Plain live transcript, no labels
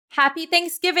Happy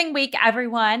Thanksgiving week,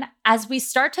 everyone. As we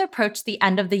start to approach the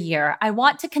end of the year, I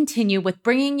want to continue with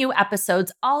bringing you episodes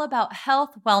all about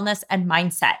health, wellness, and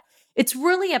mindset. It's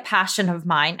really a passion of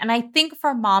mine, and I think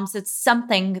for moms, it's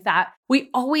something that we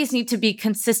always need to be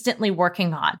consistently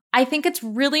working on. I think it's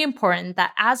really important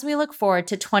that as we look forward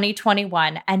to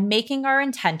 2021 and making our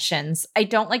intentions, I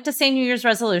don't like to say New Year's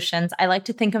resolutions, I like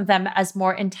to think of them as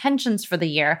more intentions for the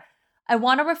year. I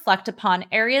want to reflect upon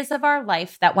areas of our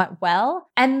life that went well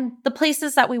and the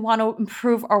places that we want to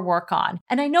improve or work on.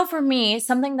 And I know for me,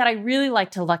 something that I really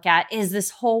like to look at is this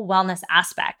whole wellness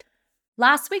aspect.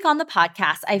 Last week on the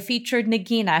podcast, I featured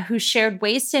Nagina, who shared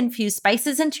ways to infuse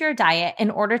spices into your diet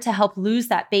in order to help lose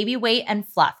that baby weight and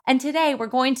fluff. And today, we're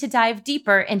going to dive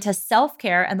deeper into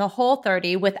self-care and the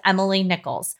Whole30 with Emily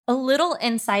Nichols. A little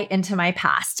insight into my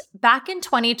past. Back in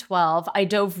 2012, I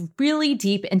dove really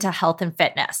deep into health and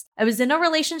fitness. I was in a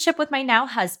relationship with my now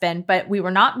husband, but we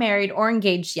were not married or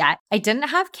engaged yet. I didn't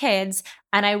have kids,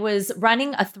 and I was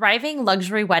running a thriving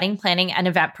luxury wedding planning and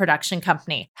event production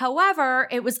company. However,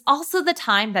 it was also the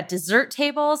time that dessert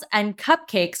tables and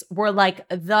cupcakes were like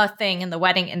the thing in the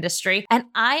wedding industry, and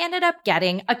I ended up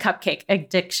getting a cupcake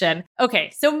addiction.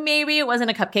 Okay, so maybe it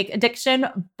wasn't a cupcake addiction,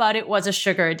 but it was a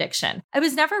sugar addiction. I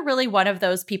was never really one of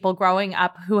those people growing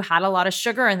up who had a lot of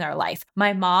sugar in their life.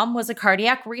 My mom was a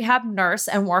cardiac rehab nurse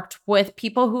and worked with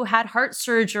people who had heart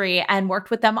surgery and worked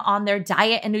with them on their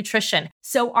diet and nutrition.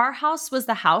 So our house was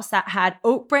the house that had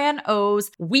oat bran O's,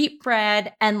 wheat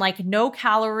bread, and like no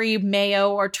calorie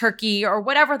mayo or turkey or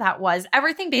whatever that was.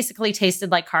 Everything basically tasted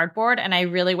like cardboard. And I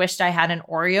really wished I had an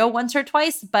Oreo once or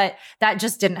twice, but that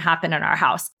just didn't happen in our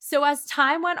house. So as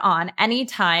time went on,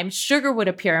 anytime sugar would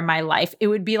appear in my life, it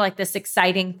would be like this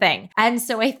exciting thing. And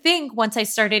so I think once I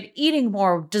started eating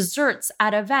more desserts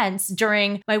at events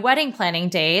during my wedding planning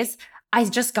days, I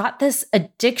just got this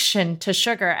addiction to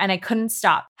sugar and I couldn't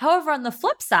stop. However, on the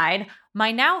flip side,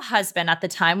 my now husband at the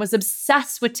time was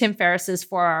obsessed with Tim Ferriss's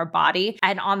 4-Hour Body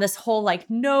and on this whole like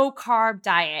no carb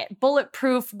diet,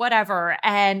 bulletproof, whatever,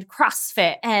 and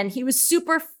CrossFit. And he was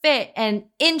super fit and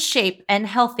in shape and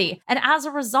healthy. And as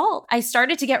a result, I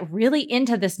started to get really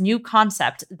into this new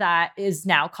concept that is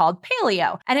now called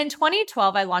paleo. And in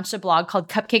 2012, I launched a blog called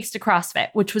Cupcakes to CrossFit,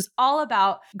 which was all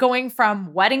about going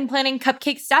from wedding planning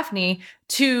cupcake Stephanie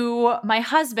to my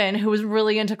husband who was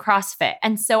really into CrossFit.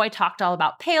 And so I talked all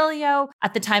about paleo,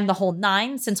 at the time the whole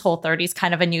 9, since Whole30 is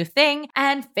kind of a new thing,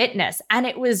 and fitness. And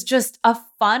it was just a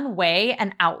fun way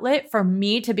and outlet for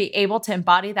me to be able to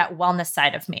embody that wellness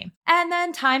side of me. And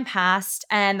then time passed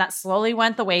and that slowly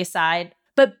went the wayside.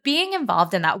 But being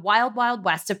involved in that wild, wild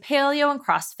west of paleo and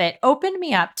CrossFit opened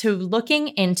me up to looking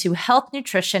into health,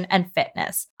 nutrition, and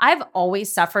fitness. I've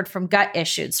always suffered from gut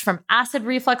issues, from acid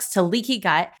reflux to leaky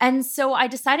gut. And so I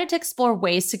decided to explore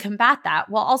ways to combat that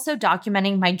while also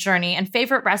documenting my journey and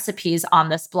favorite recipes on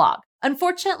this blog.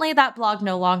 Unfortunately, that blog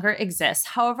no longer exists.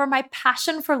 However, my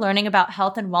passion for learning about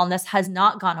health and wellness has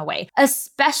not gone away,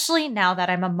 especially now that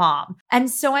I'm a mom. And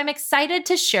so I'm excited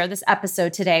to share this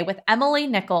episode today with Emily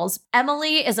Nichols.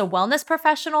 Emily is a wellness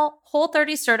professional,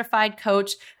 Whole30 certified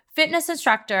coach, fitness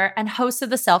instructor, and host of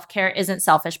the Self-Care Isn't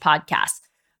Selfish podcast.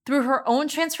 Through her own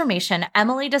transformation,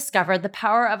 Emily discovered the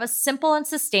power of a simple and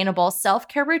sustainable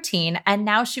self-care routine, and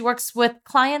now she works with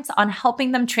clients on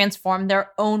helping them transform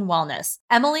their own wellness.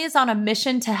 Emily is on a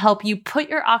mission to help you put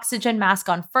your oxygen mask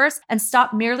on first and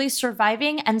stop merely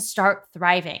surviving and start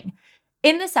thriving.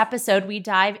 In this episode, we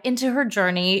dive into her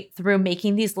journey through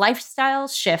making these lifestyle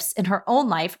shifts in her own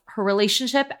life, her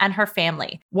relationship, and her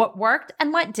family, what worked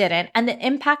and what didn't, and the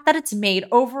impact that it's made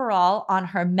overall on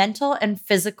her mental and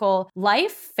physical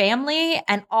life, family,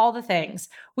 and all the things.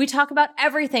 We talk about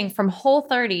everything from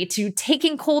Whole30 to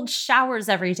taking cold showers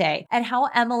every day and how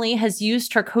Emily has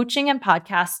used her coaching and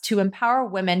podcast to empower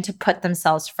women to put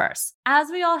themselves first. As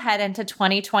we all head into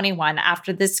 2021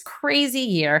 after this crazy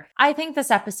year, I think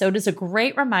this episode is a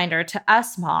great reminder to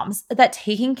us moms that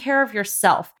taking care of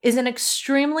yourself is an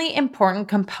extremely important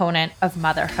component of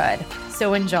motherhood.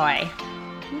 So enjoy.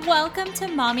 Welcome to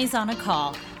Mommy's on a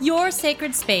Call, your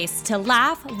sacred space to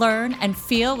laugh, learn, and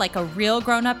feel like a real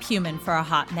grown-up human for a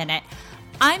hot minute.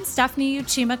 I'm Stephanie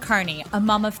Uchima Carney, a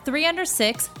mom of 3 under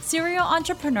 6, serial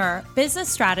entrepreneur, business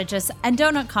strategist, and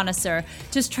donut connoisseur,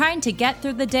 just trying to get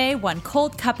through the day one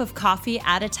cold cup of coffee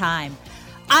at a time.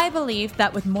 I believe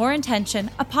that with more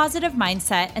intention, a positive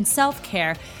mindset, and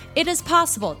self-care, it is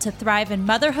possible to thrive in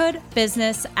motherhood,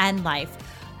 business, and life.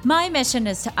 My mission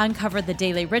is to uncover the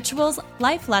daily rituals,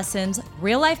 life lessons,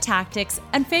 real-life tactics,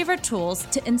 and favorite tools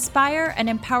to inspire and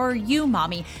empower you,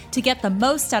 mommy, to get the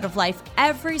most out of life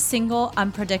every single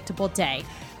unpredictable day.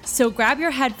 So grab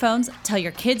your headphones, tell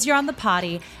your kids you're on the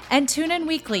potty, and tune in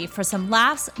weekly for some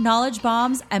laughs, knowledge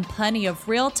bombs, and plenty of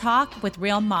real talk with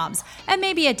real moms, and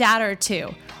maybe a dad or two.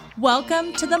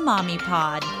 Welcome to the Mommy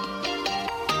Pod.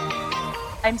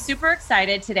 I'm super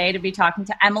excited today to be talking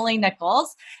to Emily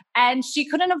Nichols, and she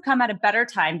couldn't have come at a better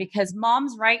time because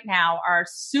moms right now are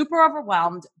super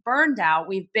overwhelmed, burned out.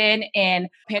 We've been in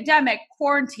pandemic,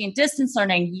 quarantine, distance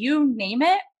learning, you name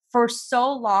it, for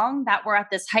so long that we're at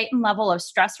this heightened level of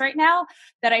stress right now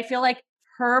that I feel like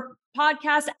her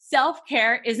podcast,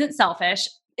 Self-Care Isn't Selfish,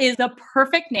 is the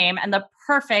perfect name and the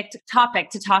perfect topic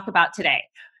to talk about today.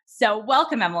 So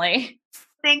welcome, Emily.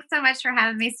 Thanks so much for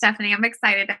having me, Stephanie. I'm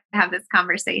excited to have this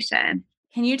conversation.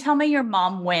 Can you tell me your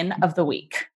mom win of the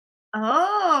week?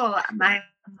 Oh, my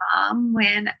mom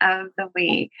win of the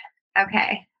week.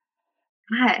 Okay.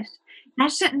 Gosh,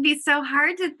 that shouldn't be so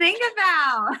hard to think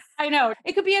about. I know.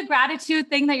 It could be a gratitude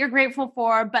thing that you're grateful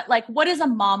for, but like, what is a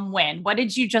mom win? What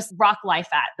did you just rock life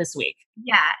at this week?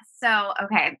 Yeah.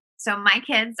 Okay. So my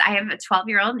kids, I have a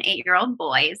 12-year-old and 8-year-old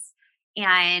boys.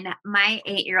 And my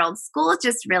 8-year-old school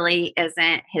just really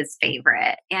isn't his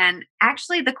favorite. And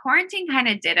actually, the quarantine kind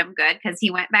of did him good because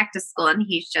he went back to school and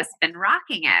he's just been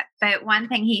rocking it. But one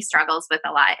thing he struggles with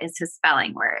a lot is his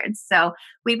spelling words. So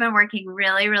we've been working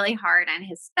really, really hard on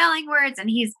his spelling words, and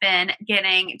he's been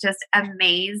getting just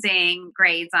amazing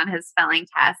grades on his spelling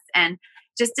tests. And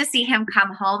just to see him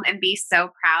come home and be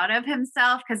so proud of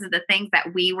himself because of the things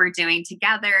that we were doing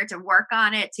together to work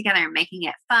on it together and making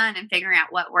it fun and figuring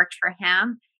out what worked for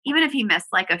him. Even if he missed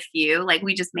like a few, like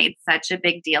we just made such a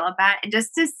big deal about it. And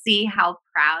just to see how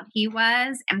proud he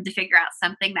was and to figure out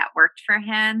something that worked for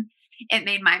him, it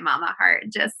made my mama heart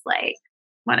just like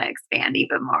want to expand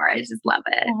even more. I just love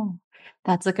it. Oh,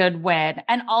 that's a good win.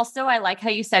 And also, I like how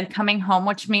you said coming home,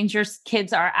 which means your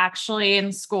kids are actually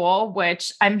in school,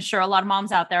 which I'm sure a lot of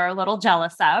moms out there are a little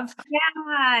jealous of.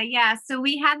 Yeah. So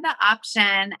we had the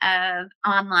option of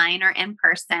online or in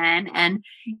person. And,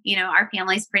 our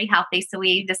family's pretty healthy. So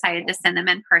we decided to send them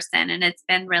in person. And it's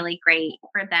been really great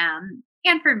for them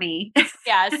and for me.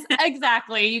 Yes,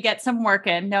 exactly. You get some work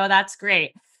in. No, that's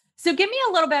great. So give me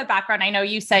a little bit of background. I know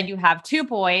you said you have 2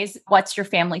 boys. What's your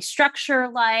family structure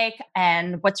like?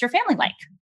 And what's your family like?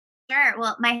 Sure.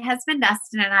 Well, my husband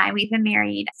Dustin and I, we've been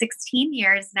married 16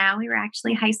 years now. We were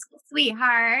actually high school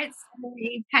sweethearts.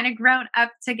 We've kind of grown up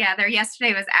together.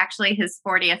 Yesterday was actually his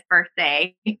 40th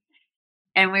birthday.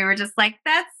 And we were just like,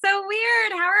 that's so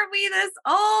weird. How are we this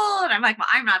old? I'm like, well,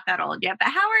 I'm not that old yet, but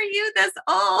how are you this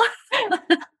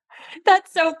old?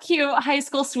 That's so cute. High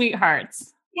school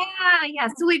sweethearts. Yeah.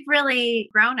 So we've really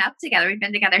grown up together. We've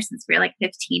been together since we were like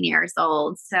 15 years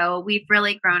old. So we've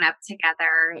really grown up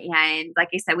together. And like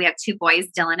I said, we have 2 boys,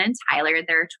 Dylan and Tyler.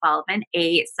 They're 12 and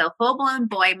 8. So full blown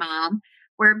boy mom.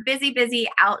 We're busy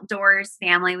outdoors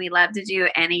family. We love to do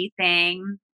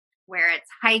anything where it's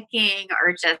hiking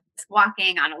or just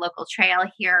walking on a local trail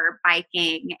here or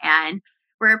biking. And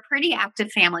we're a pretty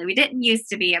active family. We didn't used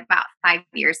to be about 5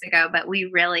 years ago, but we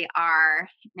really are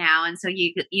now. And so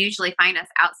you usually find us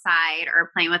outside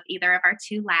or playing with either of our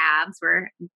 2 labs.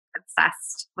 We're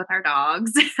obsessed with our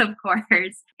dogs, of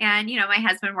course. And, my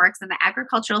husband works in the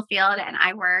agricultural field and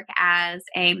I work as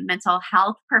a mental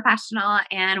health professional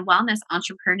and wellness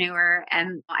entrepreneur.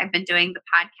 And I've been doing the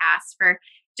podcast for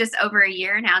just over a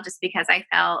year now, just because I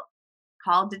felt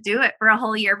called to do it for a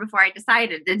whole year before I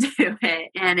decided to do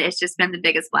it. And it's just been the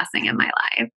biggest blessing in my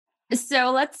life. So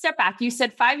let's step back. You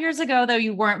said 5 years ago, though,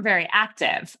 you weren't very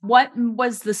active. What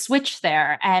was the switch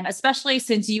there? And especially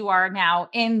since you are now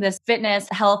in this fitness,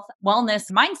 health,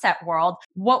 wellness mindset world,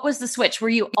 what was the switch? Were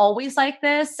you always like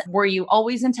this? Were you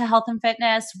always into health and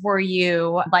fitness? Were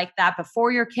you like that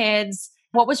before your kids?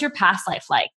 What was your past life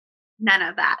like? None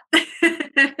of that.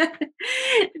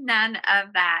 None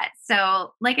of that.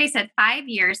 So, like I said, 5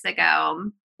 years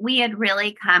ago, we had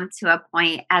really come to a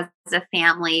point as a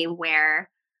family where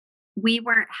we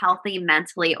weren't healthy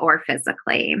mentally or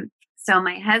physically. So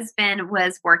my husband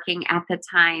was working at the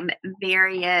time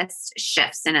various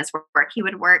shifts in his work. He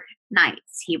would work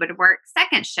nights, he would work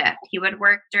second shift, he would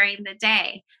work during the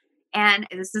day. And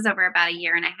this is over about a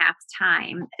year and a half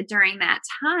time. During that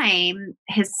time,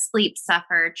 his sleep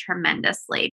suffered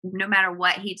tremendously. No matter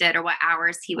what he did or what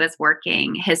hours he was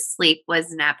working, his sleep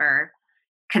was never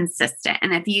consistent.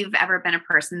 And if you've ever been a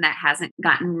person that hasn't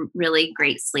gotten really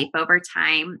great sleep over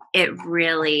time, it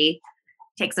really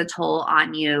takes a toll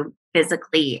on you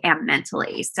physically and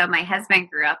mentally. So my husband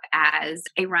grew up as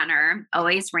a runner,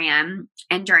 always ran.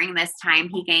 And during this time,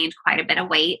 he gained quite a bit of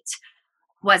weight,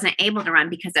 wasn't able to run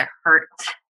because it hurt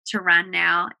to run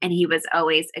now, and he was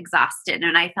always exhausted.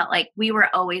 And I felt like we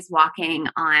were always walking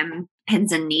on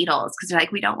pins and needles because we're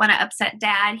like, we don't want to upset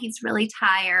dad. He's really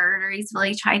tired or he's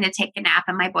really trying to take a nap.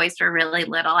 And my boys were really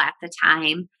little at the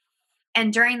time.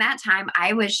 And during that time,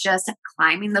 I was just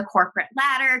climbing the corporate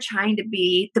ladder, trying to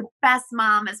be the best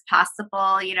mom as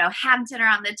possible, have dinner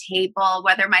on the table,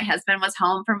 whether my husband was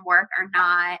home from work or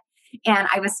not. And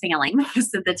I was failing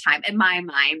most of the time. In my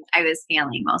mind, I was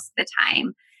failing most of the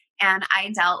time. And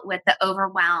I dealt with the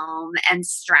overwhelm and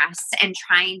stress and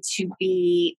trying to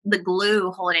be the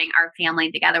glue holding our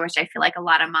family together, which I feel like a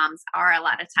lot of moms are a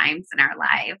lot of times in our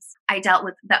lives. I dealt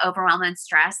with the overwhelm and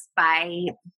stress by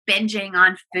binging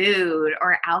on food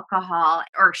or alcohol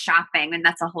or shopping. And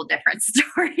that's a whole different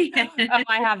story. Oh,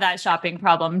 I have that shopping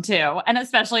problem too. And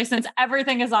especially since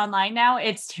everything is online now,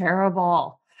 it's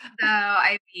terrible. So,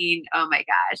 oh my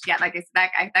gosh. Yeah, like I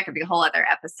said, that could be a whole other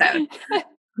episode.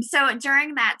 So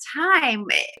during that time,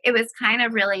 it was kind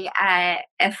of really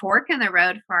a fork in the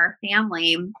road for our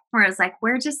family where it was like,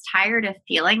 we're just tired of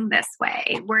feeling this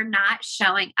way. We're not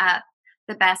showing up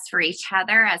the best for each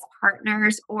other as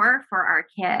partners or for our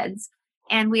kids.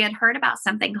 And we had heard about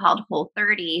something called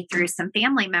Whole30 through some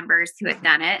family members who had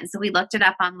done it. And so we looked it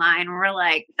up online and we're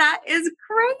like, that is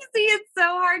crazy. It's so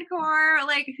hardcore.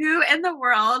 Like, who in the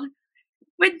world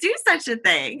would do such a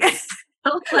thing?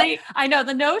 Like, I know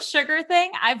the no sugar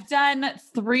thing. I've done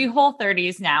 3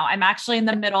 Whole30s now. I'm actually in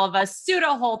the middle of a pseudo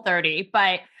Whole30,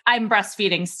 but I'm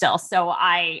breastfeeding still. So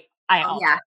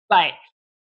yeah. But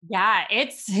yeah,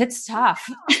 it's tough.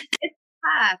 It's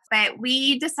tough, but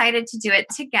we decided to do it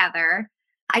together.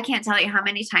 I can't tell you how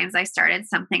many times I started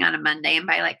something on a Monday and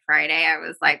by like Friday, I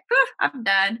was like, I'm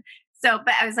done. So,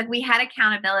 but I was like, we had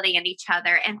accountability in each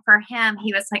other. And for him,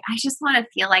 he was like, I just want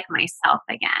to feel like myself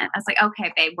again. I was like,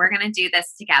 okay, babe, we're going to do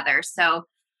this together. So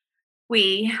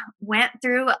we went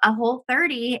through a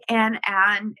Whole30 and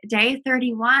on day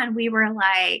 31, we were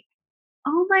like,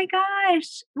 oh my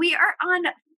gosh, we are on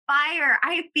fire.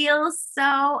 I feel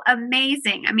so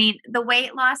amazing. I mean, the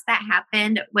weight loss that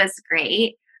happened was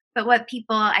great. But what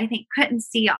people, I think, couldn't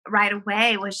see right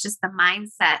away was just the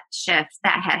mindset shift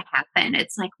that had happened.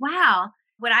 It's like, wow,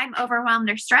 when I'm overwhelmed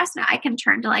or stressed now, I can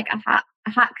turn to like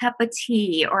a hot cup of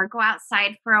tea or go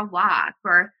outside for a walk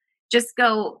or just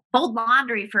go fold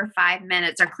laundry for 5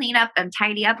 minutes or clean up and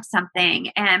tidy up something.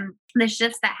 And the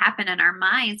shifts that happen in our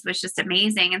minds was just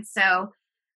amazing. And so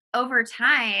over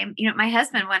time, my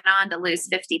husband went on to lose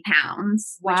 50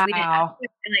 pounds, which we didn't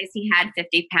realize he had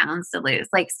 50 pounds to lose.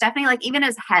 Like Stephanie, like even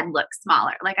his head looked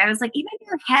smaller. Like I was like, even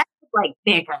your head is like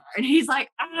bigger. And he's like,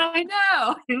 oh, I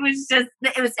know.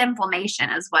 It was inflammation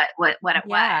is what it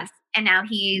was. And now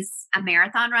he's a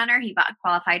marathon runner. He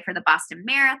qualified for the Boston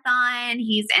Marathon.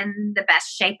 He's in the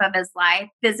best shape of his life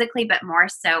physically, but more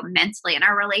so mentally. And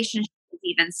our relationship is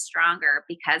even stronger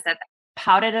because of that.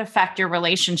 How did it affect your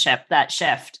relationship, that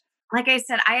shift? Like I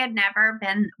said, I had never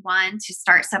been one to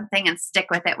start something and stick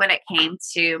with it when it came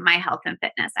to my health and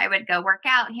fitness. I would go work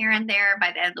out here and there.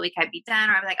 By the end of the week, I'd be done.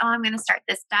 Or I'd be like, oh, I'm going to start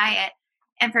this diet.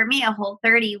 And for me, a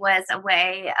Whole30 was a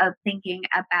way of thinking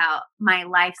about my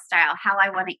lifestyle, how I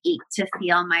want to eat to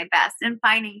feel my best and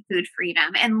finding food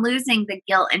freedom and losing the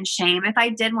guilt and shame. If I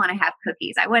did want to have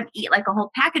cookies, I wouldn't eat like a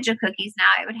whole package of cookies now.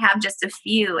 I would have just a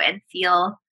few and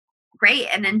feel great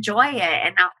and enjoy it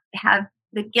and not have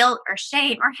the guilt or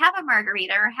shame or have a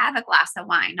margarita or have a glass of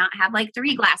wine, not have like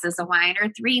 3 glasses of wine or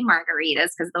 3 margaritas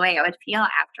because the way I would feel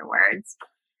afterwards.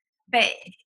 But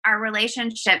our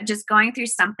relationship just going through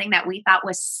something that we thought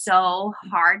was so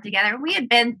hard together. We had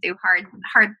been through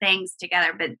hard things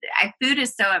together, but food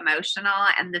is so emotional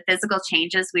and the physical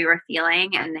changes we were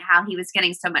feeling and how he was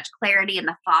getting so much clarity and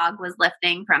the fog was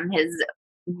lifting from his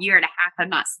year and a half of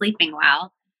not sleeping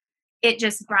well. It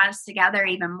just brought us together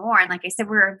even more. And like I said,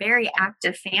 we're a very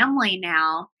active family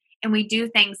now, and we do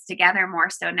things together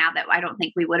more so now that I don't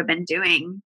think we would have been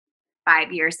doing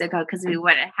 5 years ago because we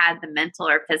would have had the mental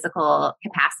or physical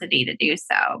capacity to do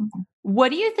so. What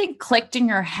do you think clicked in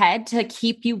your head to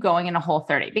keep you going in a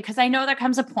Whole30? Because I know there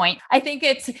comes a point, I think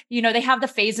it's, they have the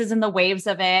phases and the waves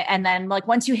of it. And then like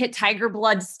once you hit tiger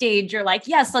blood stage, you're like,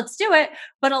 yes, let's do it.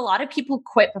 But a lot of people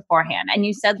quit beforehand. And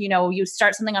you said, you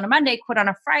start something on a Monday, quit on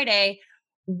a Friday.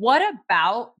 What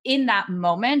about in that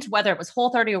moment, whether it was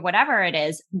Whole30 or whatever it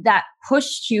is, that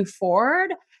pushed you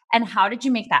forward? And how did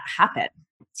you make that happen?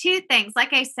 2 things.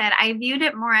 Like I said, I viewed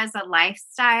it more as a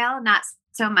lifestyle, not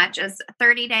so much as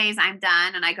 30 days, I'm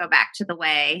done and I go back to the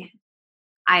way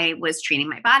I was treating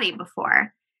my body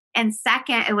before. And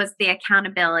second, it was the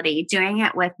accountability, doing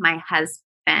it with my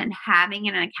husband, having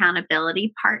an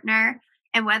accountability partner.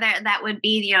 And whether that would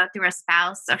be, through a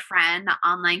spouse, a friend, an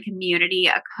online community,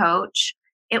 a coach,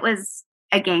 it was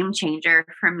a game changer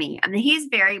for me. I mean, he's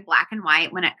very black and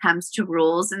white when it comes to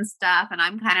rules and stuff. And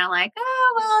I'm kind of like,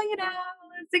 oh, well,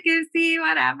 it's a goosey,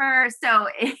 whatever. So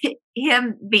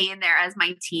him being there as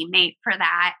my teammate for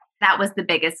that was the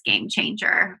biggest game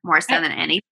changer, more so than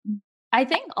anything. I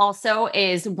think also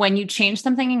is when you change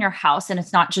something in your house and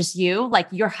it's not just you, like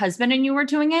your husband and you were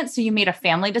doing it, so you made a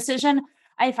family decision.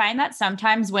 I find that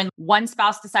sometimes when one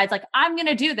spouse decides like, I'm going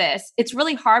to do this, it's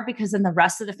really hard because then the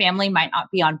rest of the family might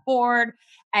not be on board.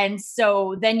 And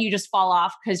so then you just fall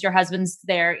off because your husband's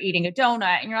there eating a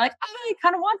donut and you're like, oh, I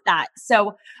kind of want that.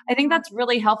 So I think that's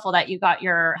really helpful that you got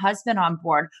your husband on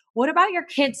board. What about your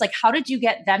kids? Like, how did you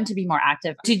get them to be more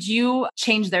active? Did you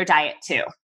change their diet too?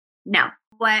 No.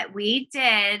 What we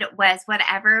did was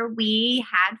whatever we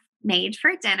had made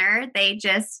for dinner, they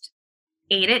just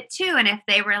ate it too. And if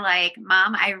they were like,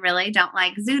 Mom, I really don't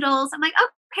like zoodles, I'm like,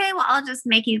 okay, well, I'll just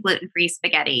make you gluten-free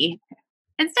spaghetti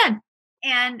instead.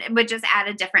 And would just add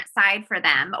a different side for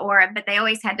them. But they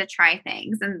always had to try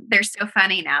things. And they're so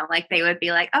funny now. Like they would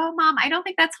be like, oh, Mom, I don't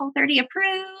think that's Whole30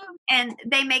 approved. And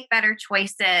they make better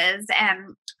choices.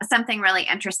 And something really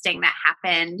interesting that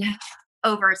happened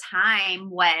over time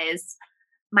was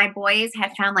my boys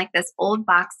had found like this old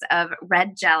box of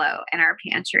red Jello in our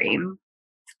pantry.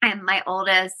 And my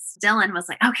oldest, Dylan, was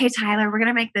like, okay, Tyler, we're going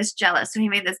to make this Jello. So he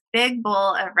made this big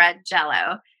bowl of red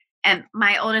Jello. And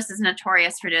my oldest is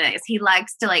notorious for doing this. He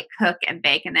likes to like cook and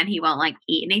bake and then he won't like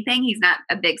eat anything. He's not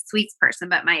a big sweets person,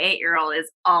 but my 8-year-old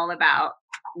is all about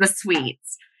the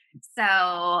sweets.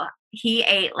 So he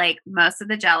ate like most of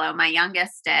the Jello, my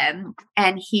youngest did.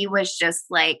 And he was just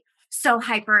like, so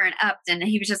hyper and upped. And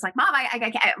he was just like, Mom,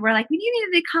 we're like, we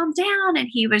need to calm down. And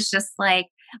he was just like,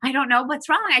 I don't know what's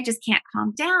wrong. I just can't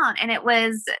calm down. And it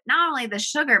was not only the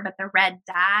sugar, but the red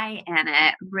dye in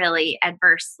it really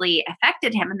adversely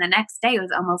affected him. And the next day it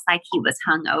was almost like he was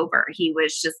hungover. He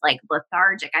was just like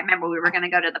lethargic. I remember we were going to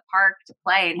go to the park to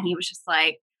play and he was just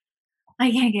like,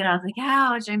 I can't get off the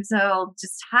couch. I'm so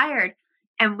just tired.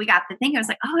 And we got the thing. I was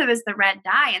like, oh, it was the red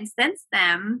dye. And since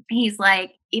then, he's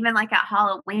like, even like at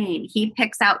Halloween, he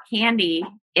picks out candy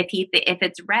if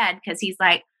it's red because he's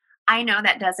like, I know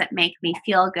that doesn't make me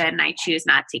feel good, and I choose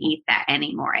not to eat that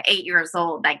anymore. At 8 years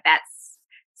old, like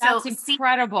that's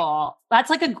incredible. That's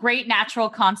like a great natural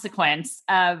consequence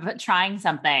of trying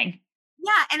something.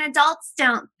 Yeah. And adults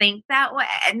don't think that way.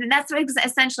 And that's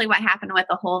essentially what happened with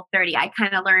the Whole30. I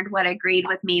kind of learned what agreed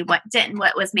with me, what didn't,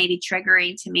 what was maybe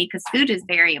triggering to me, because food is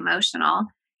very emotional.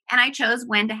 And I chose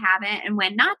when to have it and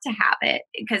when not to have it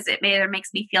because it either makes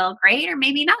me feel great or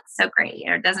maybe not so great,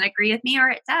 or it doesn't agree with me or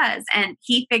it does. And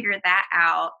he figured that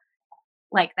out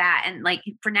like that. And like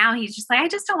for now, he's just like, I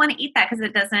just don't want to eat that because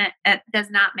it does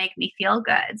not make me feel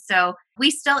good. So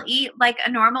we still eat like a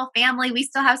normal family. We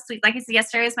still have sweets. Like I said,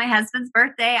 yesterday was my husband's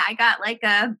birthday. I got like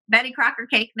a Betty Crocker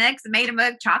cake mix and made him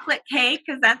a chocolate cake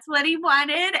because that's what he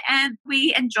wanted. And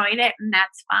we enjoyed it and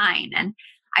that's fine. And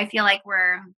I feel like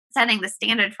we're setting the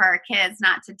standard for our kids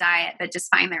not to diet, but just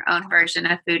find their own version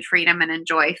of food freedom and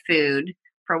enjoy food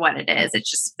for what it is. It's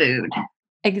just food.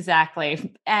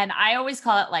 Exactly. And I always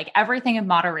call it like everything in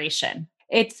moderation.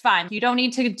 It's fine. You don't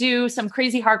need to do some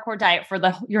crazy hardcore diet for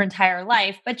your entire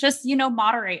life, but just,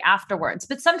 moderate afterwards.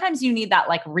 But sometimes you need that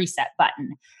like reset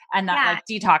button and that like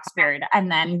detox period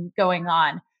and then going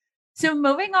on. So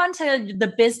moving on to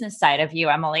the business side of you,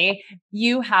 Emily,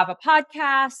 you have a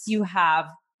podcast, you have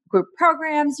group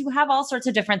programs, you have all sorts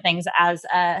of different things as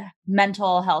a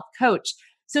mental health coach.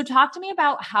 So talk to me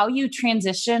about how you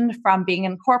transitioned from being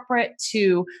in corporate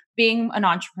to being an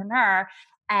entrepreneur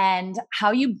and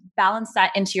how you balance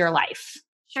that into your life.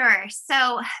 Sure.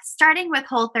 So starting with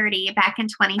Whole30 back in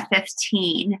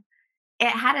 2015, it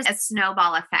had a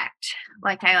snowball effect,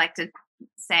 like I like to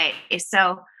say.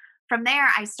 So from there,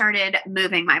 I started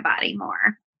moving my body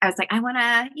more. I was like, I want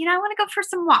to go for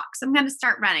some walks. I'm going to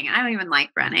start running. And I don't even like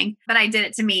running, but I did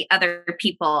it to meet other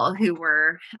people who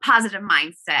were positive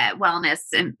mindset, wellness,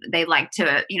 and they like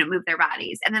to, move their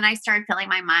bodies. And then I started filling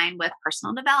my mind with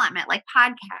personal development, like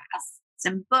podcasts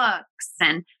and books,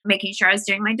 and making sure I was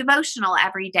doing my devotional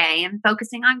every day and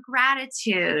focusing on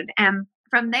gratitude. And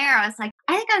from there, I was like,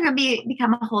 I think I'm going to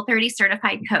become a Whole30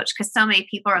 certified coach, because so many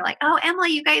people are like, oh,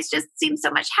 Emily, you guys just seem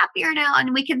so much happier now.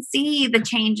 And we can see the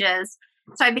changes.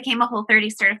 So I became a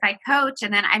Whole30 certified coach.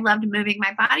 And then I loved moving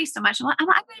my body so much. I'm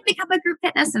going to become a group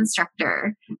fitness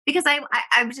instructor, because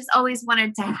I've just always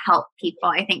wanted to help people.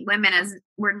 I think women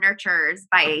we're nurturers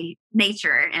by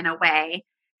nature in a way.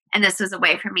 And this was a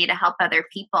way for me to help other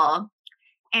people.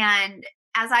 And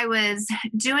as I was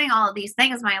doing all of these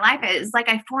things in my life, it was like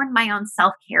I formed my own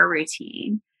self-care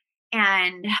routine.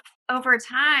 And over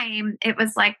time, it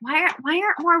was like, why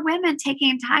aren't more women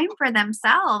taking time for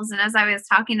themselves? And as I was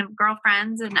talking to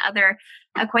girlfriends and other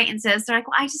acquaintances, they're like,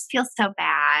 well, I just feel so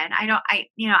bad.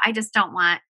 I just don't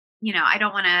want, I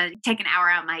don't want to take an hour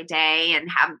out of my day and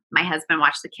have my husband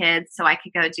watch the kids so I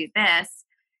could go do this.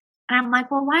 And I'm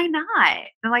like, well, why not?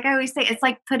 And like I always say, it's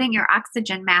like putting your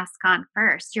oxygen mask on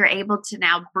first. You're able to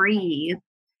now breathe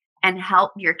and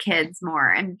help your kids more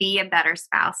and be a better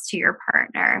spouse to your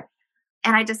partner.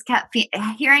 And I just kept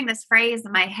hearing this phrase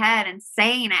in my head and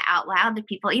saying it out loud to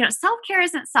people. Self-care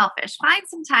isn't selfish. Find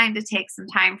some time to take some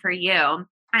time for you. And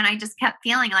I just kept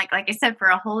feeling like I said, for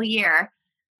a whole year,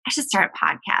 I should start a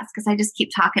podcast because I just keep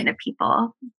talking to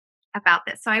people about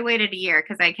this. So I waited a year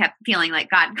because I kept feeling like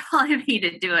God calling me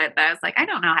to do it. But I was like, I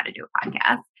don't know how to do a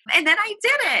podcast. And then I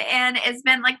did it. And it's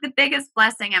been like the biggest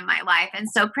blessing in my life. And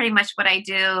so pretty much what I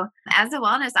do as a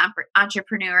wellness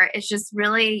entrepreneur is just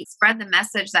really spread the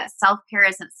message that self-care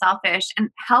isn't selfish and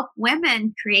help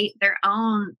women create their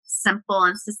own simple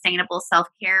and sustainable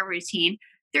self-care routine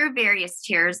through various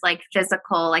tiers, like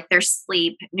physical, like their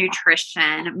sleep,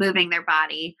 nutrition, moving their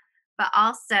body, but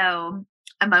also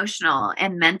emotional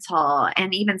and mental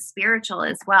and even spiritual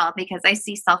as well, because I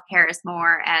see self-care as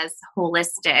more as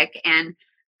holistic and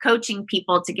coaching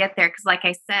people to get there. Because like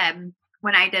I said,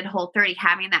 when I did Whole30,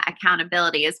 having that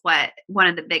accountability is one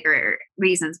of the bigger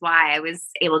reasons why I was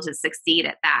able to succeed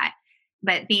at that.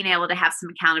 But being able to have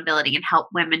some accountability and help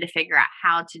women to figure out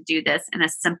how to do this in a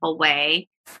simple way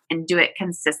and do it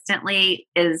consistently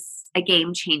is a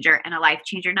game changer and a life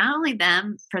changer, not only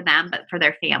for them, but for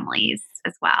their families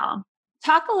as well.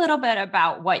 Talk a little bit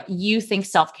about what you think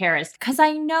self-care is, because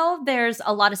I know there's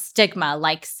a lot of stigma,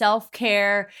 like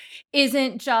self-care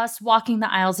isn't just walking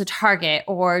the aisles of Target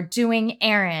or doing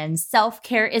errands.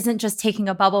 Self-care isn't just taking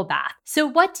a bubble bath. So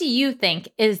what do you think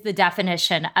is the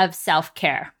definition of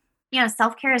self-care?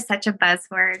 Self-care is such a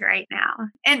buzzword right now.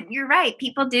 And you're right.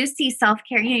 People do see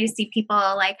self-care. You see people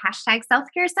like hashtag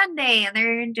self-care Sunday and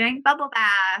they're doing bubble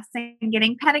baths and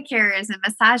getting pedicures and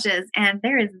massages. And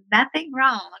there is nothing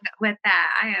wrong with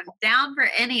that. I am down for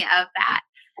any of that.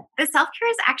 But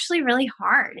self-care is actually really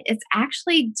hard. It's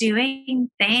actually doing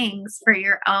things for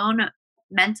your own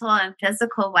mental and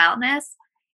physical wellness.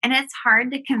 And it's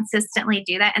hard to consistently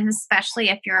do that. And especially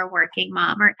if you're a working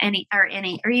mom or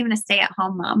even a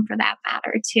stay-at-home mom for that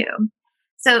matter too.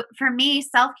 So for me,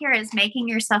 self-care is making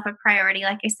yourself a priority.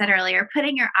 Like I said earlier,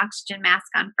 putting your oxygen mask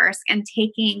on first and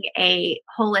taking a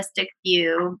holistic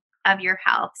view of your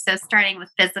health. So starting with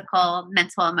physical,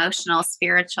 mental, emotional,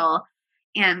 spiritual,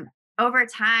 and over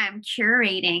time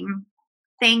curating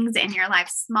things in your life,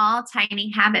 small,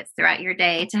 tiny habits throughout your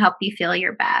day to help you feel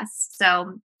your best.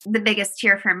 So the biggest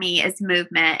tier for me is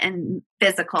movement and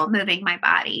physical, moving my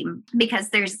body,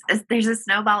 because there's a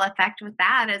snowball effect with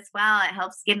that as well. It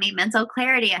helps give me mental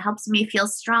clarity. It helps me feel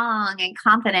strong and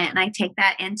confident. And I take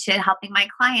that into helping my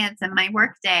clients and my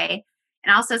work day.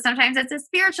 And also sometimes it's a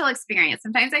spiritual experience.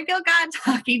 Sometimes I feel God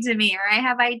talking to me or I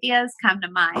have ideas come to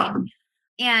mind.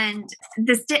 And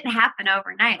this didn't happen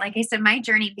overnight. Like I said, my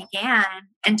journey began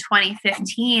in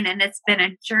 2015, and it's been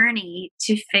a journey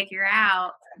to figure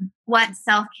out what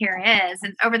self-care is.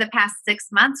 And over the past 6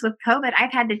 months with COVID,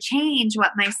 I've had to change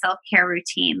what my self-care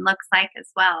routine looks like as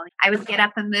well. I would get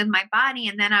up and move my body,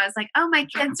 and then I was like, oh, my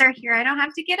kids are here. I don't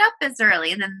have to get up as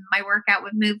early. And then my workout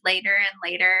would move later and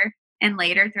later and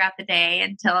later throughout the day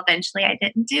until eventually I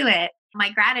didn't do it.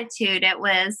 My gratitude, it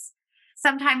was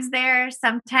sometimes there,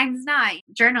 sometimes not.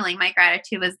 Journaling my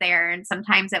gratitude was there, and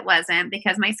sometimes it wasn't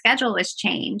because my schedule was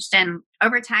changed. And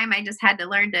over time, I just had to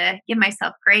learn to give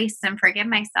myself grace and forgive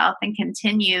myself and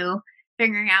continue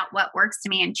figuring out what works to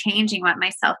me and changing what my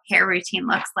self-care routine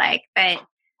looks like. But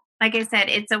like I said,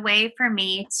 it's a way for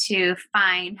me to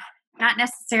find not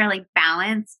necessarily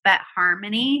balance, but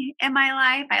harmony in my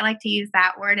life. I like to use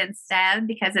that word instead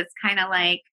because it's kind of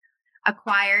like a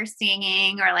choir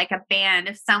singing or like a band.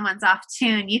 If someone's off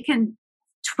tune, you can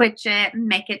twitch it and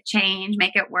make it change,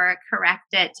 make it work, correct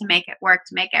it to make it work,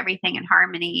 to make everything in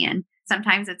harmony. And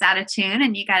sometimes it's out of tune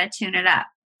and you got to tune it up.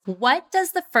 What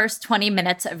does the first 20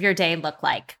 minutes of your day look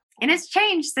like? And it's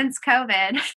changed since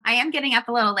COVID. I am getting up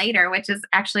a little later, which is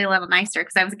actually a little nicer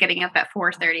because I was getting up at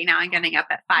 4:30. Now I'm getting up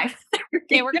at 5:30.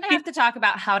 Okay, we're going to have to talk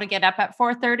about how to get up at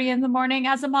 4:30 in the morning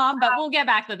as a mom, but we'll get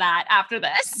back to that after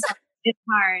this. It's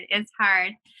hard. It's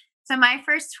hard. So my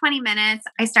first 20 minutes,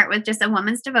 I start with just a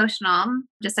woman's devotional,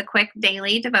 just a quick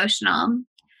daily devotional.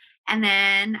 And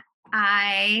then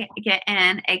I get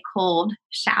in a cold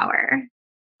shower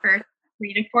for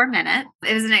 3 to 4 minutes.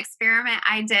 It was an experiment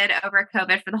I did over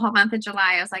COVID for the whole month of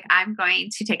July. I was like, I'm going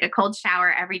to take a cold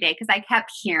shower every day because I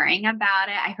kept hearing about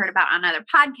it. I heard about it on other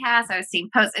podcasts. I was seeing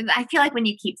posts. And I feel like when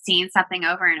you keep seeing something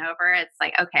over and over, it's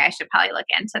like, okay, I should probably look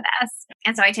into this.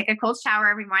 And so I take a cold shower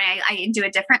every morning. I do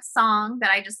a different song that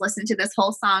I just listen to this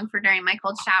whole song for during my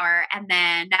cold shower. And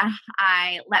then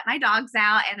I let my dogs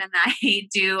out and then I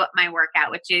do my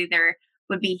workout, which either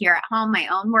would be here at home, my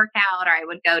own workout, or I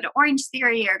would go to Orange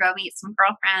Theory or go meet some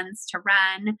girlfriends to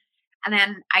run. And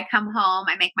then I come home,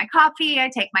 I make my coffee, I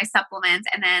take my supplements,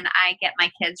 and then I get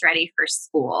my kids ready for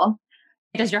school.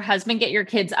 Does your husband get your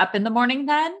kids up in the morning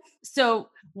then? So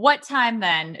what time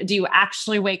then do you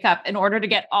actually wake up in order to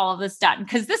get all of this done?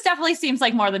 Because this definitely seems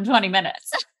like more than 20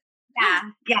 minutes.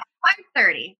 Yeah.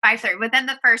 5:30. Within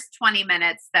the first 20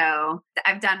 minutes, though,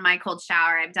 I've done my cold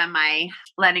shower. I've done my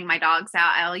letting my dogs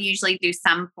out. I'll usually do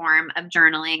some form of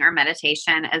journaling or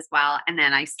meditation as well. And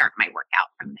then I start my workout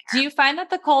from there. Do you find that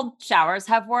the cold showers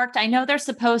have worked? I know they're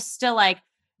supposed to like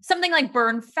something like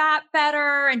burn fat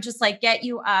better and just like get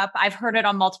you up. I've heard it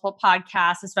on multiple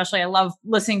podcasts, especially I love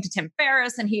listening to Tim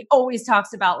Ferriss, and he always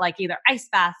talks about like either ice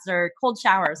baths or cold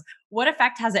showers. What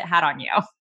effect has it had on you?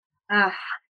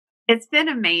 It's been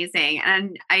amazing.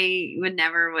 And I would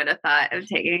have thought of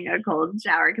taking a cold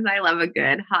shower because I love a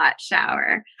good hot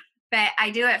shower. But I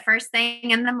do it first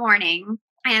thing in the morning.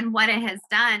 And what it has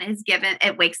done is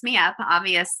it wakes me up,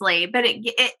 obviously, but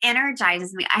it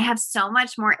energizes me. I have so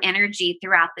much more energy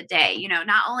throughout the day,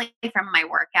 not only from my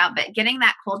workout, but getting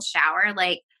that cold shower,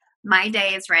 like my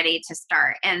day is ready to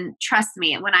start. And trust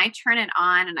me, when I turn it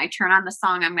on and I turn on the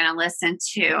song I'm going to listen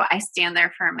to, I stand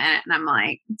there for a minute and I'm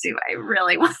like, do I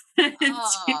really want to do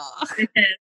this?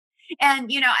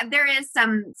 And, there is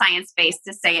some science based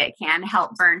to say it can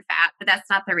help burn fat, but that's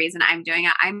not the reason I'm doing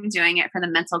it. I'm doing it for the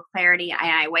mental clarity.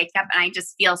 I wake up and I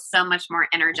just feel so much more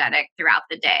energetic throughout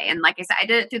the day. And like I said, I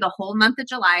did it through the whole month of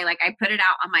July. Like I put it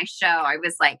out on my show. I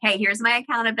was like, hey, here's my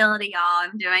accountability, y'all.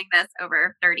 I'm doing this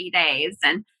over 30 days.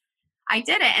 And I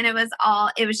did it. And it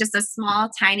was just a small,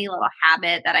 tiny little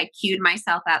habit that I cued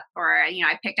myself up for.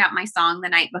 I picked out my song the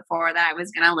night before that I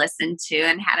was going to listen to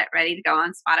and had it ready to go on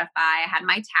Spotify. I had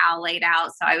my towel laid out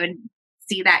so I would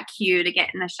see that cue to get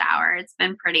in the shower. It's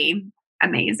been pretty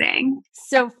amazing.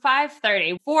 So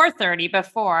 5:30, 4:30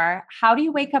 before, how do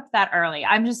you wake up that early?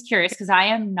 I'm just curious because I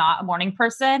am not a morning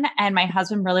person and my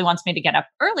husband really wants me to get up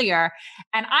earlier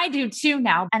and I do too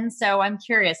now. And so I'm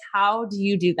curious, how do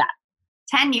you do that?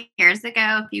 10 years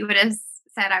ago, if you would have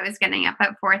said I was getting up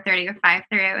at 4:30 or 5:30,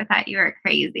 I would have thought you were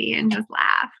crazy and just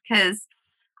laugh because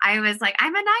I was like,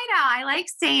 I'm a night owl. I like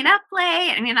staying up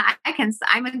late. I mean,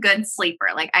 I'm a good sleeper.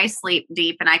 Like I sleep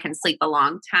deep and I can sleep a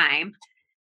long time.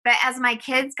 But as my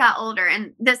kids got older,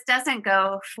 and this doesn't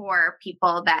go for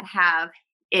people that have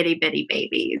itty bitty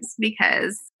babies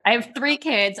because I have 3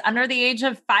 kids under the age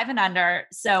of 5 and under.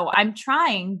 So I'm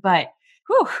trying, but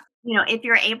whew. If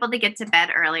you're able to get to bed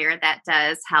earlier, that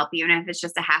does help, even if it's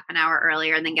just a half an hour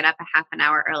earlier and then get up a half an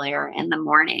hour earlier in the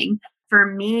morning. For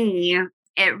me,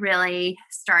 it really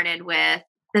started with,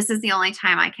 this is the only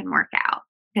time I can work out.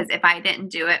 Because if I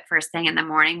didn't do it first thing in the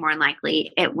morning, more than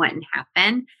likely it wouldn't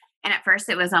happen. And at first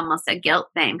it was almost a guilt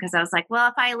thing because I was like, well,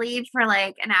 if I leave for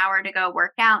like an hour to go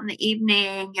work out in the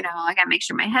evening, I got to make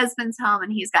sure my husband's home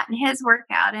and he's gotten his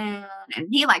workout in and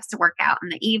he likes to work out in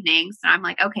the evenings. So I'm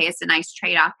like, okay, it's a nice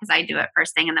trade-off because I do it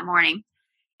first thing in the morning.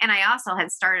 And I also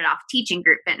had started off teaching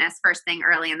group fitness first thing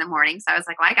early in the morning. So I was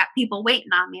like, well, I got people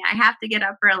waiting on me. I have to get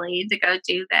up early to go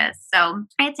do this. So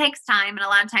it takes time. And a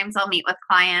lot of times I'll meet with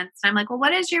clients. And I'm like, well,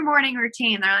 what is your morning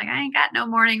routine? They're like, I ain't got no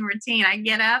morning routine. I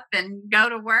get up and go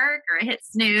to work or hit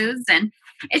snooze. And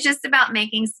it's just about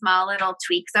making small little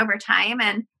tweaks over time.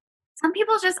 And some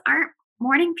people just aren't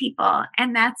morning people,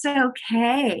 and that's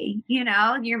okay.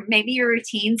 Maybe your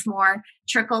routine's more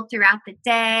trickled throughout the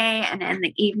day and in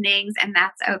the evenings, and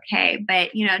that's okay.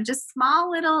 But just small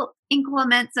little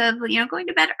increments of going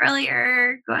to bed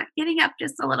earlier, getting up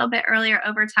just a little bit earlier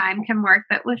over time can work.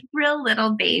 But with real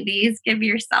little babies, give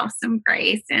yourself some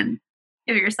grace and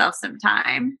give yourself some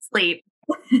time. Sleep.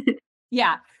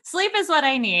 Yeah, sleep is what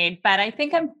I need, but I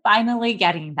think I'm finally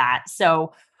getting that.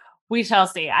 So we shall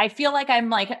see. I feel like I'm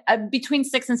like between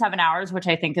 6 and 7 hours, which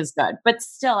I think is good. But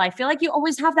still, I feel like you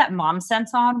always have that mom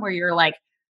sense on where you're like,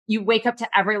 you wake up to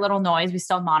every little noise. We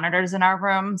still have monitors in our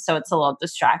room, so it's a little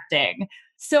distracting.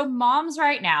 So moms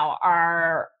right now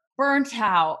are burnt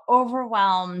out,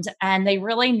 overwhelmed, and they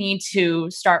really need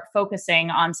to start focusing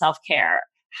on self-care.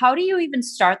 How do you even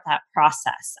start that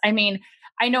process? I mean,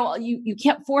 I know you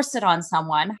can't force it on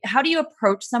someone. How do you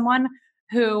approach someone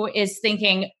who is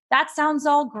thinking, that sounds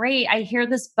all great. I hear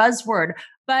this buzzword,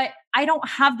 but I don't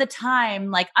have the time.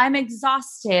 Like, I'm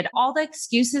exhausted, all the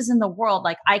excuses in the world.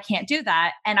 Like, I can't do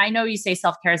that. And I know you say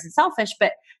self care isn't selfish,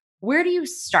 but where do you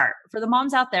start for the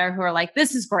moms out there who are like,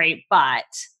 this is great, but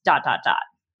dot, dot, dot?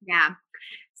 Yeah.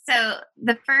 So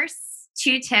the first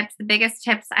two tips, the biggest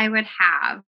tips I would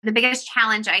have, the biggest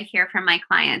challenge I hear from my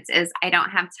clients is I don't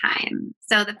have time.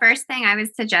 So the first thing I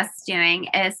would suggest doing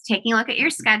is taking a look at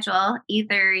your schedule,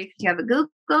 either if you have a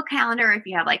Google calendar, or if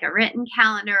you have like a written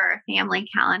calendar or a family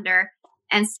calendar,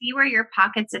 and see where your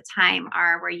pockets of time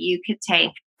are where you could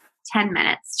take 10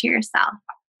 minutes to yourself.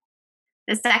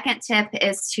 The second tip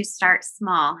is to start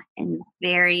small and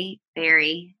very,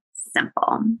 very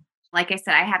simple. Like I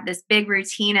said, I have this big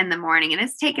routine in the morning, and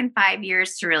it's taken 5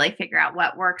 years to really figure out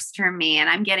what works for me. And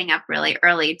I'm getting up really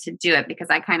early to do it because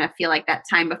I kind of feel like that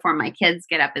time before my kids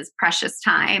get up is precious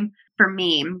time for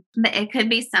me. But it could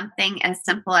be something as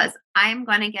simple as I'm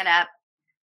going to get up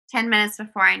 10 minutes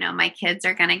before I know my kids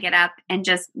are going to get up and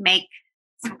just make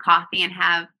some coffee and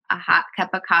have a hot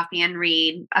cup of coffee and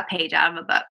read a page out of a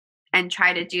book, and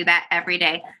try to do that every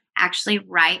day. Actually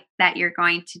write that you're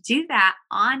going to do that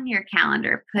on your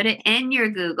calendar. Put it in your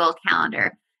Google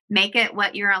Calendar. Make it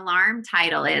what your alarm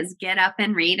title is. Get up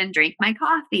and read and drink my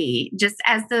coffee, just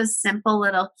as those simple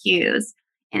little cues.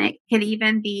 And it could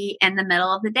even be in the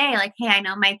middle of the day, like, hey, I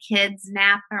know my kids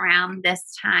nap around this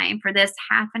time. For this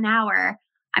half an hour,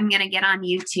 I'm going to get on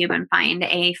YouTube and find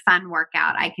a fun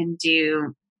workout I can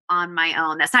do on my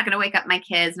own. That's not going to wake up my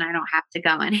kids and I don't have to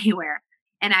go anywhere.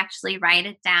 And actually write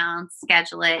it down,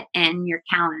 schedule it in your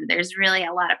calendar. There's really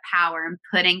a lot of power in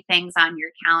putting things on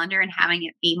your calendar and having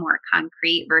it be more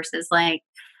concrete versus like,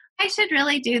 I should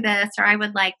really do this, or I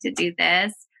would like to do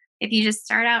this. If you just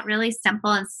start out really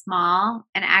simple and small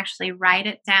and actually write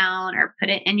it down or put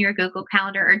it in your Google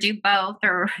Calendar, or do both,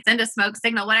 or send a smoke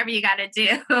signal, whatever you got to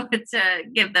do to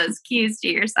give those cues to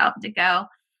yourself to go.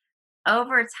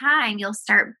 Over time, you'll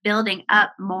start building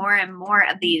up more and more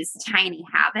of these tiny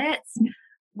habits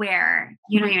where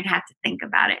you don't even have to think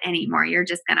about it anymore. You're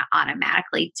just going to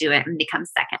automatically do it and become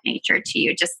second nature to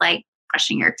you, just like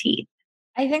brushing your teeth.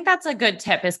 I think that's a good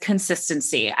tip, is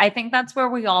consistency. I think that's where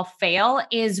we all fail,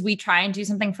 is we try and do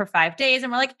something for 5 days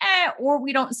and we're like, or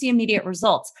we don't see immediate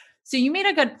results. So you made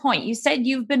a good point. You said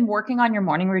you've been working on your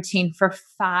morning routine for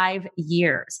 5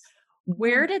 years.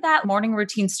 Where did that morning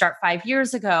routine start 5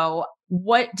 years ago?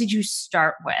 What did you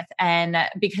start with? And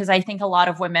because I think a lot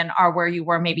of women are where you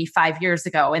were maybe 5 years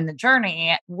ago in the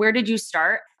journey, where did you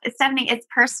start? Stephanie, it's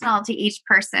personal to each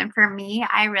person. For me,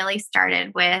 I really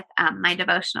started with my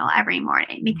devotional every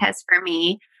morning, because for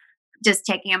me, just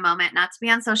taking a moment not to be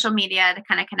on social media to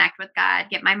kind of connect with God,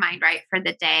 get my mind right for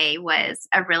the day, was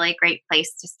a really great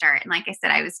place to start. And like I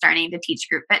said, I was starting to teach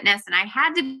group fitness, and I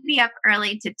had to be up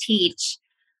early to teach.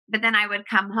 But then I would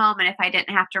come home, and if I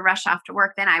didn't have to rush off to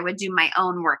work, then I would do my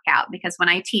own workout, because when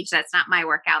I teach, that's not my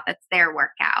workout, that's their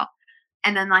workout.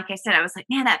 And then, like I said, I was like,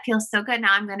 man, that feels so good.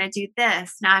 Now I'm going to do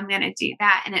this. Now I'm going to do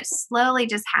that. And it slowly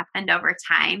just happened over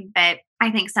time. But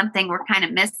I think something we're kind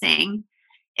of missing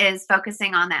is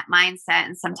focusing on that mindset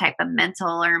and some type of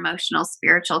mental or emotional,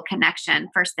 spiritual connection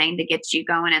first thing to get you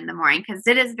going in the morning. Because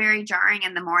it is very jarring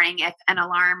in the morning if an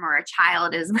alarm or a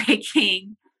child is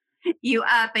waking you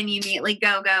up and you immediately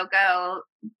go, go, go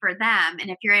for them.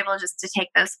 And if you're able just to take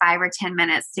those 5 or 10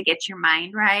 minutes to get your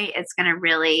mind right, it's going to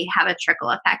really have a trickle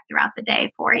effect throughout the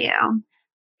day for you.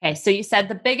 Okay, so you said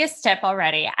the biggest tip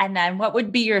already. And then what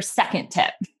would be your second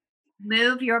tip?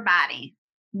 Move your body.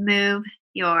 Move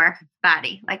your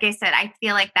body. Like I said, I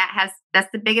feel like that's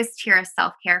the biggest tier of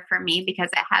self-care for me, because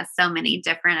it has so many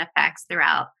different effects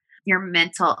throughout your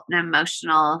mental and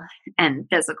emotional and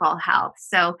physical health.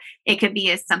 So it could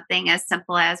be something as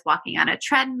simple as walking on a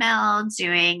treadmill,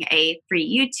 doing a free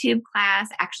YouTube class,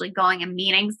 actually going and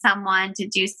meeting someone to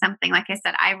do something. Like I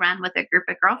said, I run with a group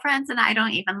of girlfriends, and I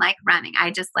don't even like running.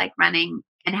 I just like running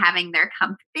and having their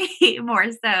company more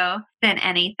so than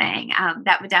anything.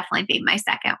 That would definitely be my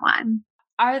second one.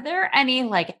 Are there any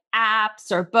like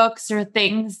apps or books or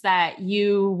things that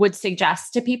you would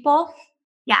suggest to people?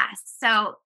 Yes.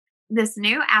 So this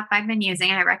new app I've been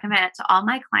using, I recommend it to all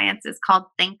my clients, is called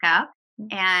Think Up.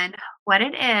 And what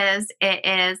it is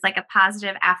like a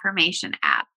positive affirmation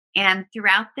app. And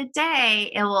throughout the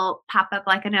day, it will pop up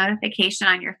like a notification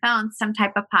on your phone, some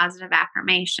type of positive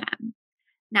affirmation.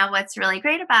 Now, what's really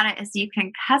great about it is you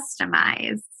can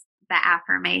customize the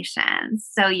affirmations.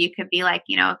 So you could be like,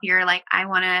 if you're like, I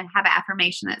want to have an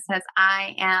affirmation that says,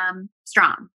 I am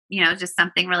strong, just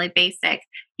something really basic,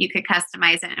 you could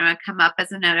customize it and it would come up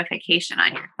as a notification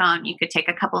on your phone. You could take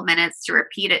a couple minutes to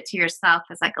repeat it to yourself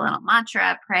as like a little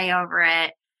mantra, pray over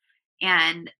it.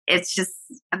 And it's just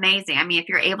amazing. I mean, if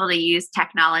you're able to use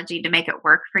technology to make it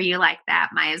work for you like that,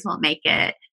 might as well make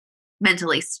it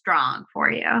mentally strong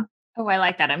for you. Oh, I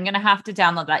like that. I'm going to have to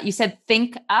download that. You said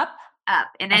Think Up? Up,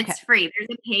 and Okay. it's free. There's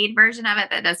a paid version of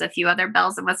it that does a few other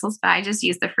bells and whistles, but I just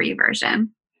use the free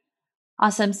version.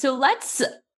 Awesome. So let's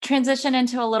transition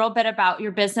into a little bit about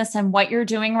your business and what you're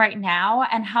doing right now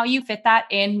and how you fit that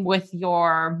in with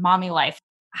your mommy life.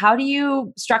 How do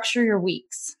you structure your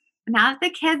weeks? Now that the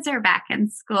kids are back in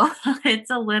school, it's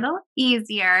a little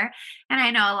easier. And I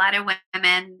know a lot of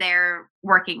women, they're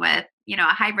working with,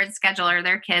 a hybrid schedule, or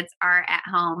their kids are at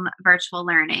home virtual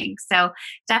learning. So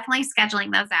definitely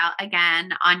scheduling those out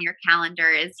again on your calendar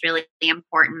is really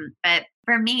important. But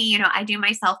for me, I do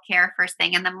my self care first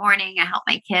thing in the morning. I help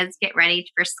my kids get ready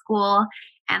for school.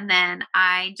 And then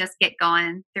I just get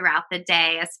going throughout the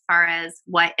day as far as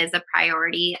what is a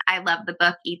priority. I love the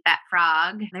book Eat That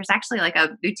Frog. There's actually like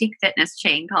a boutique fitness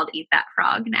chain called Eat That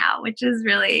Frog now, which is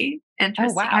really Oh,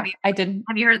 interesting. wow. I didn't.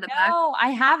 Have you heard of the book? No,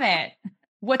 I haven't.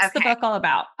 What's the Okay. book all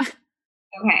about?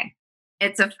 Okay.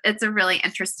 It's a really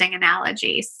interesting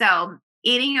analogy. So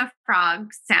eating a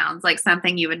frog sounds like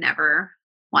something you would never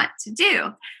want to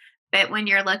do. But when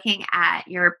you're looking at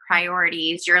your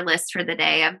priorities, your list for the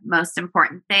day of most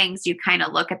important things, you kind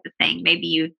of look at the thing maybe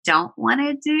you don't want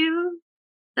to do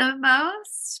the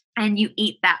most, and you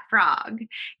eat that frog.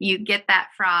 You get that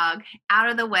frog out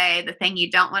of the way, the thing you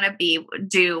don't want to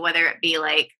do, whether it be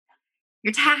like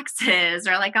your taxes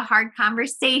or like a hard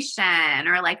conversation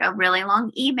or like a really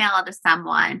long email to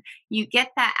someone. You get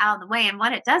that out of the way. And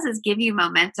what it does is give you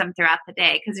momentum throughout the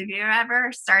day. Because if you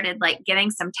ever started like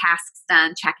getting some tasks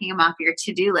done, checking them off your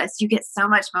to-do list, you get so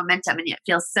much momentum and it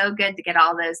feels so good to get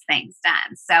all those things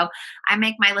done. So I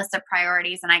make my list of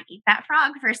priorities and I eat that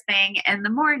frog first thing in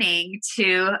the morning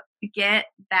to get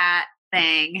that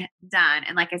thing done.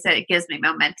 And like I said, it gives me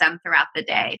momentum throughout the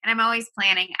day. And I'm always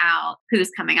planning out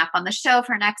who's coming up on the show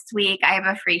for next week. I have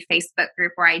a free Facebook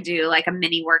group where I do like a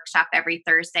mini workshop every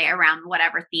Thursday around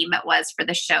whatever theme it was for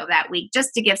the show that week,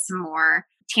 just to give some more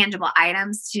tangible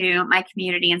items to my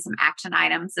community and some action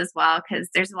items as well. Cause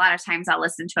there's a lot of times I'll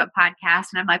listen to a podcast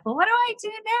and I'm like, well, what do I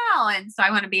do now? And so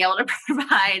I want to be able to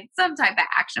provide some type of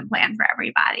action plan for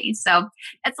everybody. So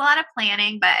it's a lot of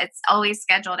planning, but it's always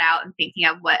scheduled out and thinking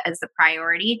of what is the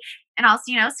priority. And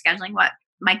also, scheduling what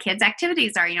my kids'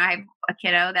 activities are. I have a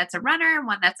kiddo that's a runner,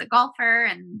 one that's a golfer,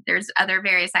 and there's other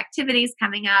various activities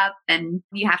coming up, and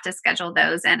you have to schedule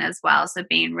those in as well. So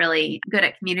being really good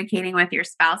at communicating with your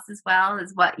spouse as well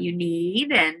is what you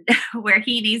need, and where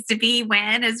he needs to be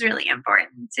when is really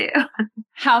important too.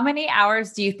 How many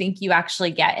hours do you think you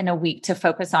actually get in a week to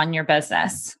focus on your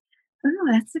business?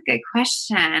 Oh, that's a good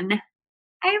question.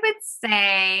 I would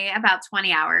say about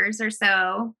 20 hours or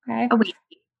so a week.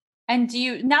 And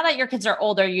now that your kids are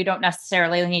older, you don't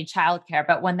necessarily need childcare,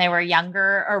 but when they were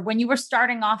younger or when you were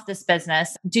starting off this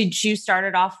business, did you start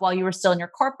it off while you were still in your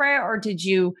corporate, or did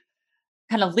you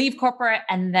kind of leave corporate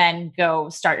and then go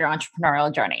start your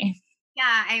entrepreneurial journey?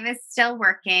 Yeah, I was still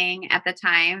working at the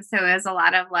time. So it was a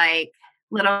lot of like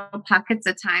little pockets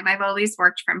of time. I've always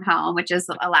worked from home, which has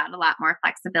allowed a lot more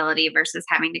flexibility versus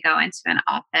having to go into an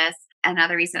office.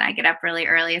 Another reason I get up really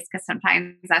early is because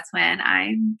sometimes that's when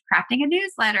I'm crafting a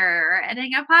newsletter or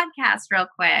editing a podcast real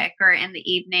quick, or in the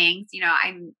evenings.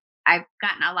 I've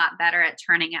gotten a lot better at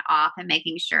turning it off and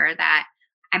making sure that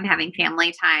I'm having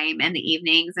family time in the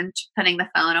evenings and putting the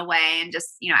phone away, and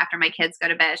just, after my kids go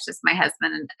to bed, it's just my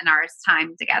husband and ours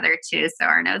time together too. So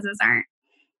our noses aren't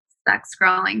stuck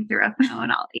scrolling through a phone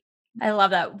all evening. I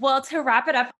love that. Well, to wrap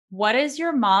it up, what is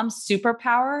your mom's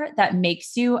superpower that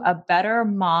makes you a better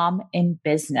mom in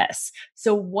business?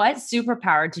 So what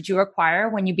superpower did you acquire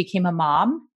when you became a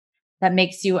mom that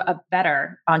makes you a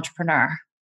better entrepreneur?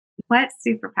 What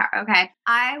superpower? Okay.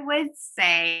 I would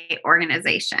say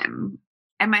organization.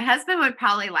 And my husband would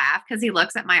probably laugh because he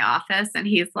looks at my office and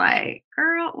he's like,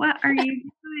 girl, what are you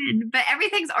doing? But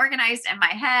everything's organized in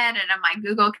my head and on my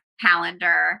Google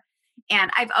Calendar.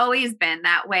 And I've always been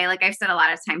that way. Like I've said a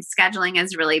lot of times, scheduling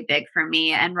is really big for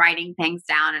me, and writing things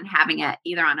down and having it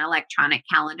either on an electronic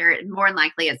calendar, more than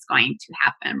likely it's going to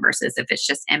happen versus if it's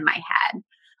just in my head.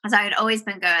 So I had always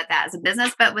been good at that as a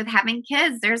business, but with having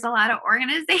kids, there's a lot of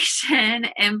organization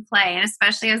in play, and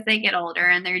especially as they get older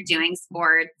and they're doing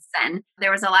sports. And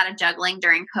there was a lot of juggling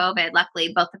during COVID.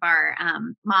 Luckily, both of our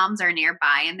moms are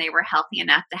nearby, and they were healthy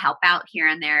enough to help out here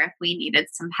and there if we needed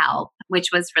some help, which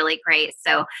was really great.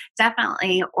 So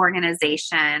definitely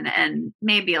organization and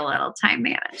maybe a little time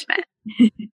management.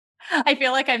 I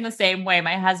feel like I'm the same way.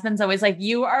 My husband's always like,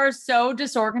 you are so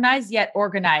disorganized yet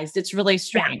organized. It's really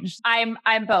strange. Yeah.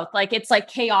 I'm both. Like it's like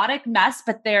chaotic mess,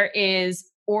 but there is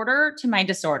order to my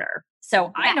disorder.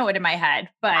 So I know it in my head,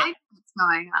 but I know what's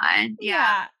going on.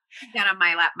 Yeah. Got on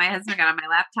my lap. My husband got on my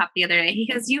laptop the other day. He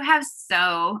goes, "You have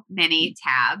so many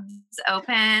tabs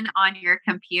open on your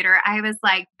computer." I was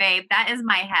like, "Babe, that is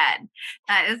my head.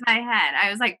 That is my head." I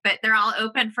was like, "But they're all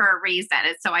open for a reason.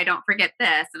 It's so I don't forget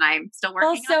this." And I'm still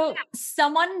working on that.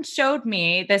 Someone showed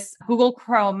me this Google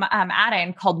Chrome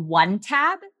add-in called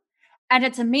OneTab. And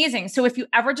it's amazing. So if you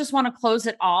ever just want to close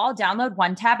it all, download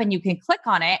OneTab and you can click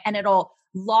on it and it'll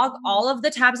log all of the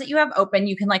tabs that you have open.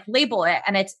 You can like label it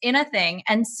and it's in a thing.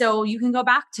 And so you can go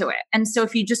back to it. And so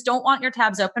if you just don't want your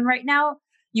tabs open right now,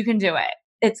 you can do it.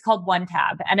 It's called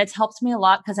OneTab. And it's helped me a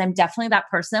lot because I'm definitely that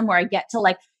person where I get to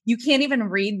like, you can't even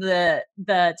read the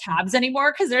tabs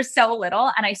anymore because there's so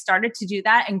little. And I started to do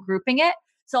that and grouping it.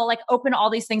 So I'll like open all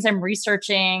these things I'm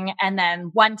researching and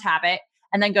then OneTab it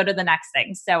and then go to the next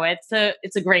thing. So it's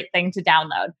a great thing to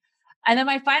download. And then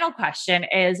my final question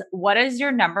is, what is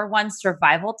your number one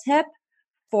survival tip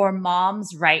for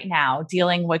moms right now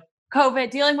dealing with COVID,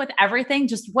 dealing with everything?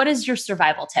 Just what is your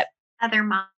survival tip? Other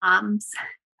moms,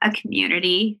 a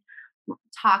community,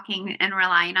 talking and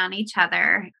relying on each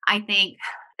other. I think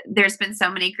there's been so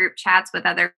many group chats with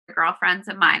other girlfriends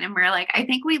of mine. And we're like, I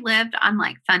think we lived on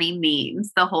like funny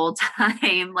memes the whole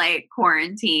time, like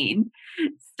quarantine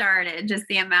started, just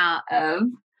the amount of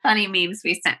funny memes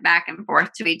we sent back and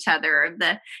forth to each other,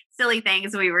 the silly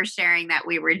things we were sharing that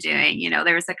we were doing.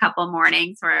 There was a couple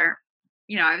mornings where,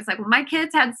 I was like, well, my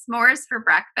kids had s'mores for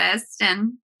breakfast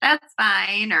and that's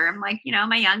fine. Or I'm like,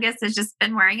 my youngest has just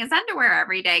been wearing his underwear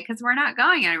every day because we're not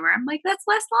going anywhere. I'm like, that's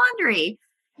less laundry.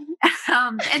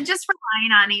 And just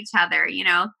relying on each other.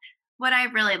 What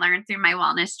I've really learned through my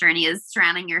wellness journey is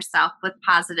surrounding yourself with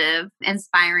positive,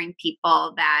 inspiring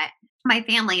people. That my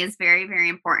family is very, very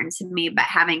important to me, but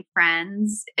having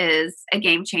friends is a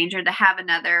game changer. To have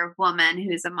another woman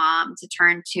who's a mom to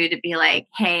turn to be like,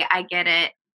 hey, I get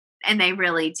it. And they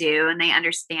really do. And they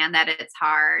understand that it's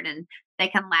hard and they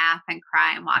can laugh and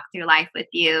cry and walk through life with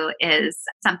you is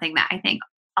something that I think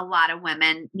a lot of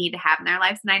women need to have in their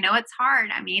lives. And I know it's hard.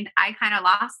 I mean, I kind of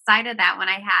lost sight of that when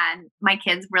I had my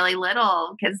kids really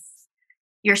little because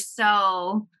you're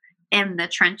so in the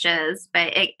trenches,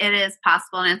 but it is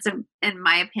possible. And it's, in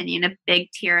my opinion, a big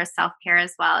tier of self-care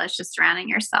as well as just surrounding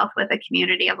yourself with a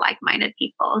community of like-minded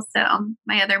people. So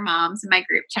my other moms and my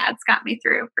group chats got me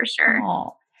through for sure.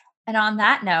 Oh. And on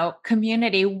that note,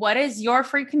 community, what is your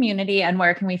free community and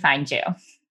where can we find you?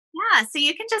 Yeah. So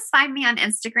you can just find me on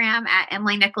Instagram at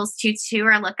Emily Nichols 22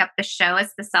 or look up the show.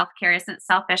 It's the Self-Care Isn't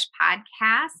Selfish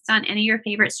podcast on any of your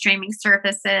favorite streaming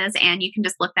services. And you can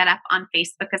just look that up on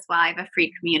Facebook as well. I have a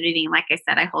free community. And like I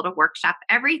said, I hold a workshop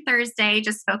every Thursday,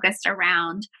 just focused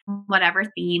around whatever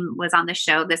theme was on the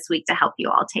show this week to help you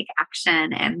all take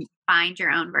action and find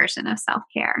your own version of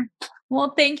self-care.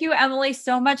 Well, thank you, Emily,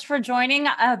 so much for joining.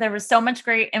 There was so much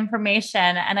great information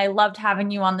and I loved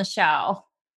having you on the show.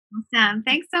 Awesome.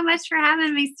 Thanks so much for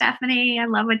having me, Stephanie. I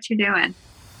love what you're doing.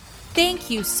 Thank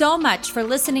you so much for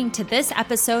listening to this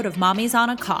episode of Mommy's on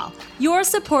a Call. Your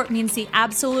support means the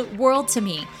absolute world to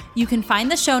me. You can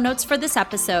find the show notes for this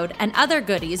episode and other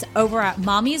goodies over at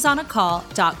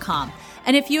mommysonacall.com.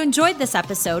 And if you enjoyed this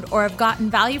episode or have gotten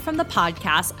value from the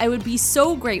podcast, I would be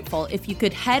so grateful if you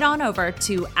could head on over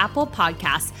to Apple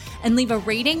Podcasts and leave a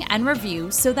rating and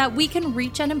review so that we can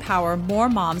reach and empower more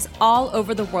moms all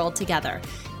over the world together.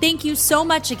 Thank you so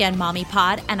much again, Mommy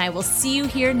Pod, and I will see you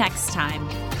here next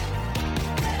time.